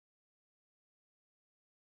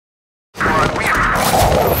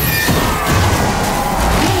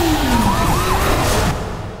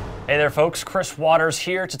there, folks. Chris Waters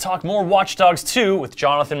here to talk more Watch Dogs 2 with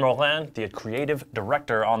Jonathan Roland, the creative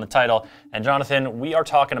director on the title. And Jonathan, we are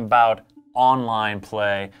talking about online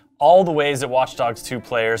play, all the ways that Watch Dogs 2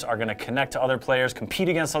 players are going to connect to other players, compete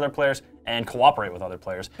against other players, and cooperate with other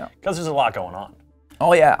players, because there's a lot going on.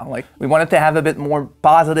 Oh yeah, like we wanted to have a bit more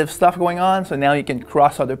positive stuff going on, so now you can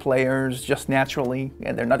cross other players just naturally,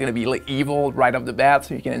 and they're not going to be like evil right off the bat,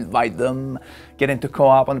 so you can invite them, get into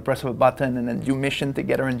co-op on the press of a button, and then do mission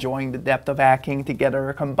together, enjoying the depth of hacking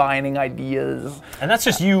together, combining ideas. And that's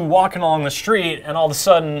just you walking along the street, and all of a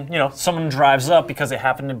sudden, you know, someone drives up because they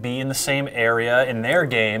happen to be in the same area in their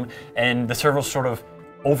game, and the servers sort of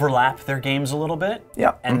overlap their games a little bit.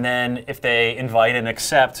 Yeah. And then if they invite and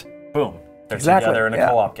accept, boom. They're Exactly. together in a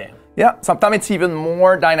co-op game. Yeah, sometimes it's even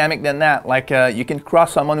more dynamic than that. Like you can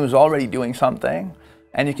cross someone who's already doing something,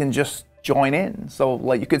 and you can just join in. So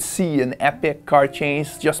like you could see an epic car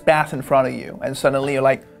chase just pass in front of you, and suddenly you're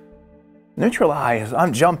like, neutralize,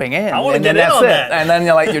 I'm jumping in. I want to and get then in on that's it. that. And then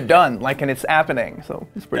you're like, you're done, like, and it's happening. So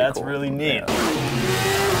it's pretty cool. That's really neat. Yeah.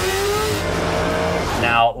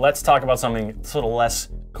 Now, let's talk about something sort of less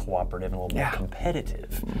cooperative and a little more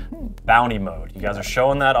competitive. Bounty mode. You guys are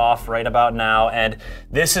showing that off right about now, and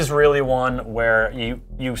this is really one where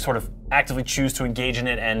you sort of actively choose to engage in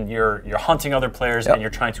it, and you're hunting other players and you're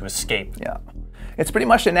trying to escape. Yeah, it's pretty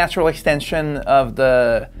much a natural extension of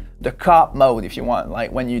the cop mode, if you want.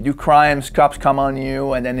 Like when you do crimes, cops come on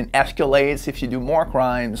you, and then it escalates if you do more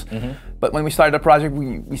crimes. But when we started the project,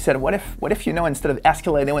 we said, what if you know, instead of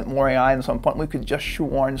escalating with more AI at some point, we could just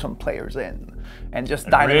shoehorn some players in and just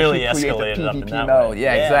dynamically create a PvP mode.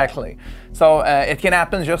 Yeah, exactly. So it can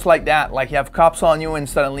happen just like that. Like you have cops on you, and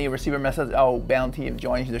suddenly you receive a message, oh, bounty have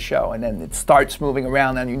joined the show, and then it starts moving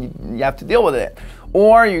around, and you have to deal with it.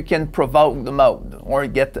 Or you can provoke the mode, or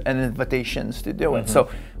get an invitations to do it. So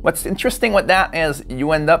what's interesting with that is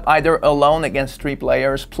you end up either alone against 3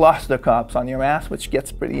 players plus the cops on your ass, which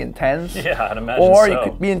gets pretty intense. Yeah, I'd imagine or so. you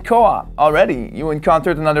could be in co-op already. You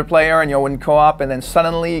encountered another player and you're in co-op, and then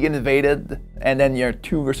suddenly you get invaded, and then you're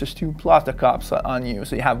 2 versus 2 plus the cops on you.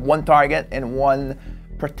 So you have 1 target and 1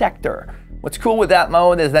 protector. What's cool with that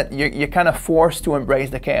mode is that you're kind of forced to embrace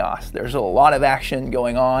the chaos. There's a lot of action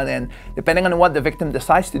going on, and depending on what the victim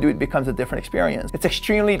decides to do, it becomes a different experience. It's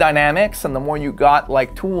extremely dynamic, and the more you got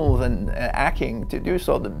like tools and hacking to do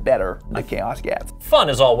so, the better the chaos gets. Fun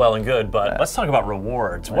is all well and good, but let's talk about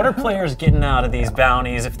rewards. What are players getting out of these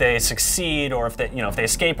bounties if they succeed, or if they, if they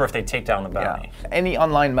escape, or if they take down the bounty? Any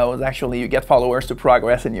online modes, actually, you get followers to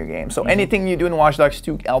progress in your game. So anything you do in Watch Dogs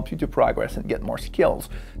 2 helps you to progress and get more skills.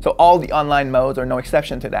 So all the online modes are no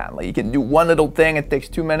exception to that. Like you can do one little thing, it takes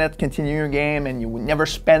 2 minutes, continue your game, and you would never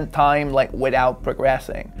spend time like without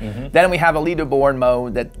progressing. Then we have a leaderboard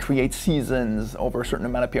mode that creates seasons over a certain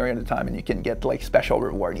amount of period of time, and you can get like special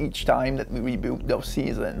reward each time that we reboot those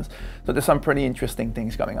seasons. So there's some pretty interesting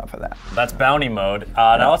things coming up for that. That's bounty mode.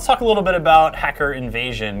 Now let's talk a little bit about hacker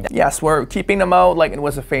invasion. Yes, we're keeping the mode like it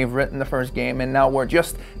was a favorite in the first game, and now we're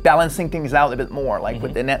just balancing things out a bit more, like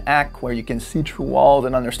with the net hack, where you can see through walls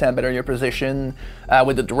and understand better your position.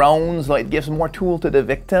 With the drones, like, it gives more tool to the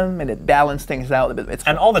victim, and it balances things out a bit.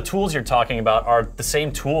 And all the tools you're talking about are the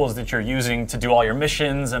same tools that you're using to do all your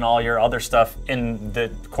missions and all your other stuff in the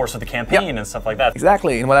course of the campaign and stuff like that.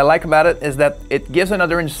 Exactly, and what I like about it is that it gives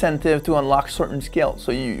another incentive to unlock certain skills.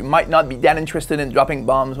 So you might not be that interested in dropping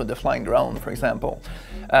bombs with the flying drone, for example,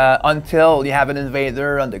 until you have an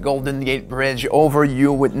invader on the Golden Gate Bridge over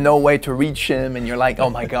you with no way to reach him, and you're like, oh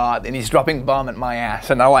my god, and he's dropping bomb at my ass,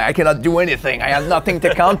 and now I cannot do anything. I have nothing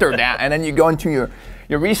to counter that. And then you go into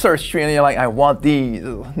your research tree, and you're like, I want these.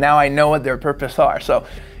 Now I know what their purpose are. So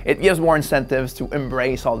it gives more incentives to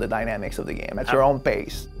embrace all the dynamics of the game at your own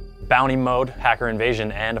pace. Bounty mode, hacker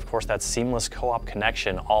invasion, and of course that seamless co-op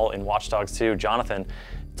connection, all in Watch Dogs 2. Jonathan,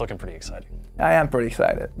 it's looking pretty exciting. I am pretty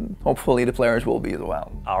excited. Hopefully the players will be as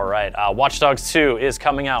well. All right, Watch Dogs 2 is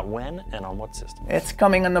coming out when and on what system? It's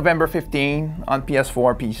coming on November 15 on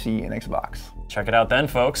PS4, PC, and Xbox. Check it out then,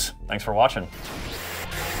 folks. Thanks for watching.